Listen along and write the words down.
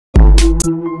Steve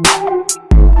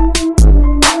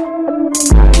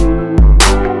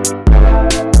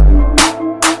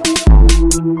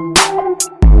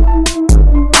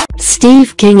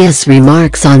King's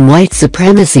remarks on white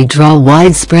supremacy draw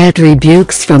widespread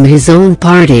rebukes from his own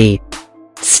party.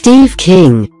 Steve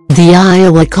King, the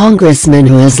Iowa congressman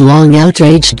who has long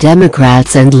outraged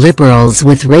Democrats and liberals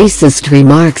with racist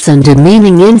remarks and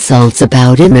demeaning insults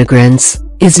about immigrants,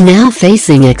 is now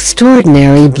facing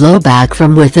extraordinary blowback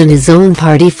from within his own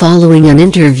party following an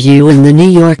interview in the New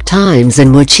York Times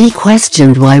in which he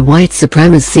questioned why white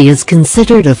supremacy is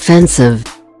considered offensive.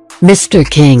 Mr.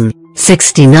 King,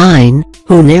 69,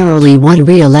 who narrowly won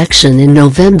re-election in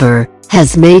November,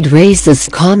 has made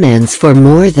racist comments for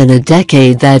more than a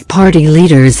decade that party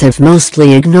leaders have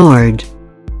mostly ignored.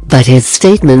 But his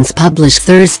statements published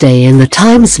Thursday in the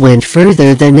Times went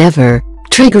further than ever,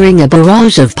 triggering a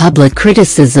barrage of public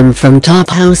criticism from top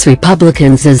House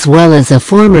Republicans as well as a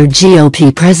former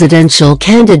GOP presidential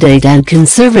candidate and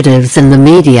conservatives in the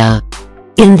media.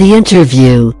 In the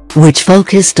interview, which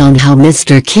focused on how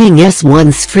Mr. King's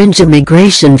once-fringe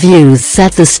immigration views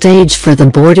set the stage for the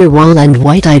border wall and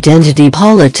white identity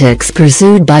politics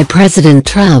pursued by President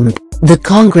Trump, the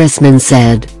congressman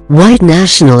said, "White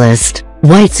nationalist,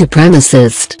 white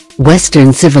supremacist,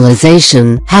 Western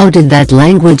civilization, how did that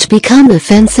language become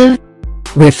offensive?"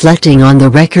 Reflecting on the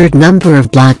record number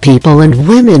of black people and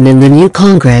women in the new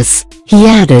Congress, he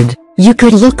added, "You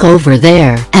could look over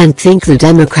there and think the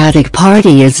Democratic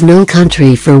Party is no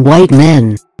country for white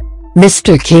men."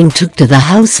 Mr. King took to the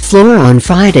House floor on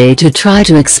Friday to try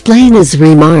to explain his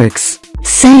remarks,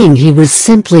 saying he was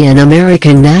simply an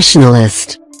American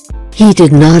nationalist. He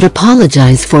did not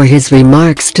apologize for his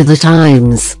remarks to the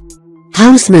Times.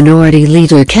 House Minority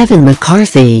Leader Kevin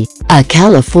McCarthy, a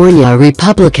California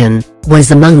Republican,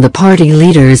 was among the party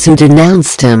leaders who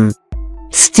denounced him.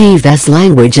 "Steve's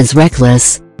language is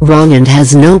reckless, wrong and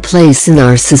has no place in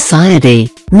our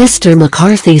society," Mr.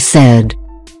 McCarthy said.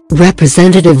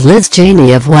 Representative Liz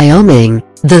Cheney of Wyoming,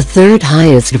 the third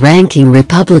highest-ranking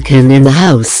Republican in the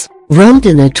House, wrote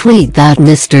in a tweet that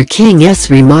Mr. King's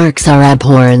remarks are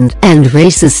abhorrent and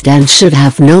racist and should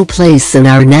have no place in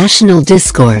our national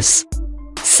discourse.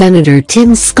 Senator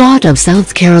Tim Scott of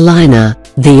South Carolina,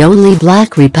 the only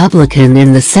black Republican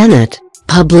in the Senate,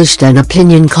 published an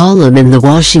opinion column in the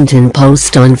Washington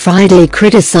Post on Friday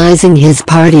criticizing his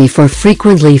party for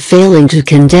frequently failing to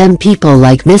condemn people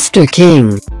like Mr.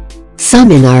 King.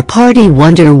 "Some in our party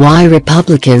wonder why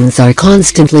Republicans are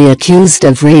constantly accused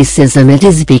of racism. It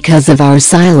is because of our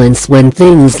silence when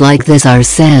things like this are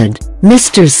said,"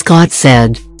 Mr. Scott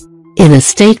said. In a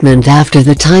statement after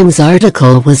the Times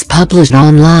article was published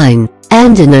online,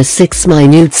 and in a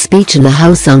 6-minute speech in the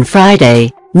House on Friday,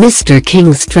 Mr.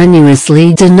 King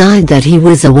strenuously denied that he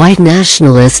was a white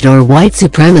nationalist or white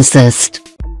supremacist.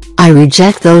 "I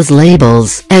reject those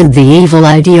labels and the evil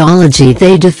ideology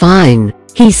they define,"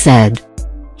 he said.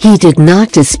 He did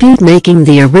not dispute making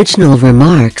the original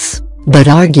remarks, but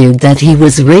argued that he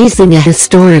was raising a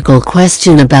historical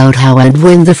question about how and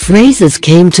when the phrases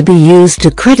came to be used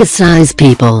to criticize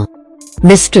people.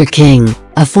 Mr. King,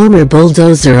 a former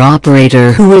bulldozer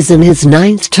operator who is in his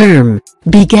 9th term,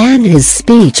 began his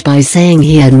speech by saying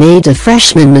he had made a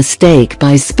freshman mistake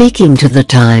by speaking to the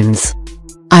Times.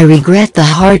 "I regret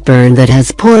the heartburn that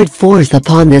has poured forth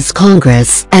upon this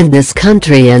Congress and this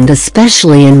country and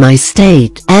especially in my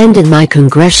state and in my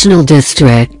congressional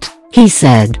district," he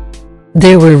said.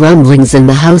 There were rumblings in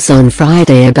the House on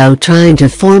Friday about trying to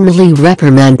formally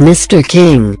reprimand Mr.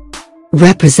 King.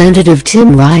 Representative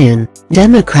Tim Ryan,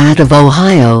 Democrat of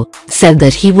Ohio, said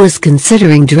that he was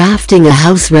considering drafting a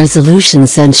House resolution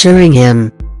censuring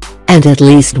him. And at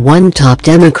least one top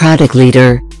Democratic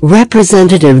leader,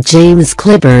 Representative James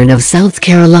Clyburn of South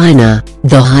Carolina,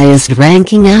 the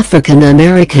highest-ranking African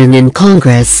American in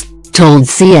Congress, told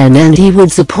CNN he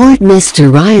would support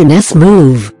Mr. Ryan's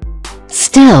move.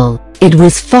 Still, it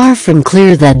was far from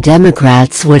clear that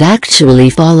Democrats would actually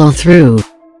follow through.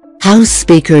 House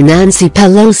Speaker Nancy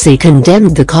Pelosi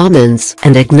condemned the comments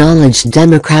and acknowledged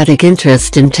Democratic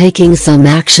interest in taking some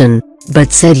action,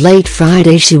 but said late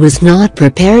Friday she was not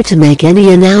prepared to make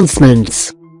any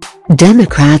announcements.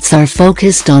 Democrats are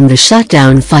focused on the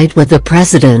shutdown fight with the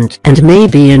president and may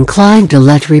be inclined to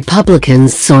let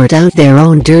Republicans sort out their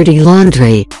own dirty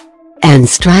laundry. And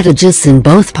strategists in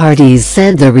both parties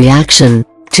said the reaction,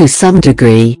 to some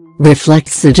degree,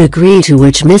 reflects the degree to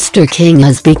which Mr. King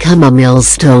has become a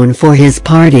millstone for his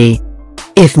party.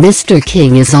 If Mr.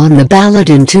 King is on the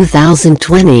ballot in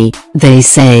 2020, they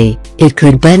say, it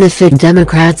could benefit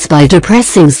Democrats by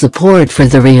depressing support for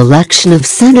the re-election of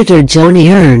Senator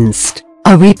Joni Ernst,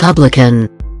 a Republican.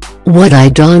 "What I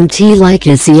don't like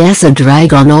is he's a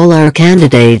drag on all our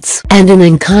candidates and an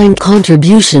in-kind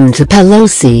contribution to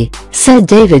Pelosi," said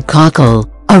David Cockle,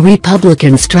 a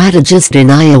Republican strategist in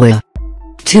Iowa.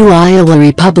 Two Iowa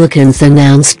Republicans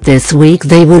announced this week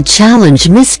they would challenge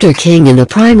Mr. King in a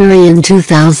primary in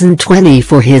 2020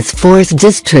 for his 4th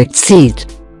district seat.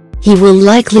 He will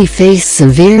likely face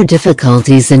severe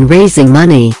difficulties in raising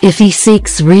money if he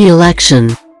seeks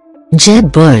re-election.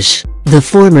 Jeb Bush, the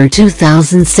former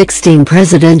 2016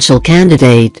 presidential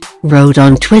candidate, wrote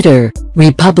on Twitter,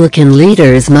 "Republican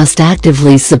leaders must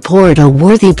actively support a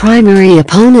worthy primary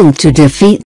opponent to defeat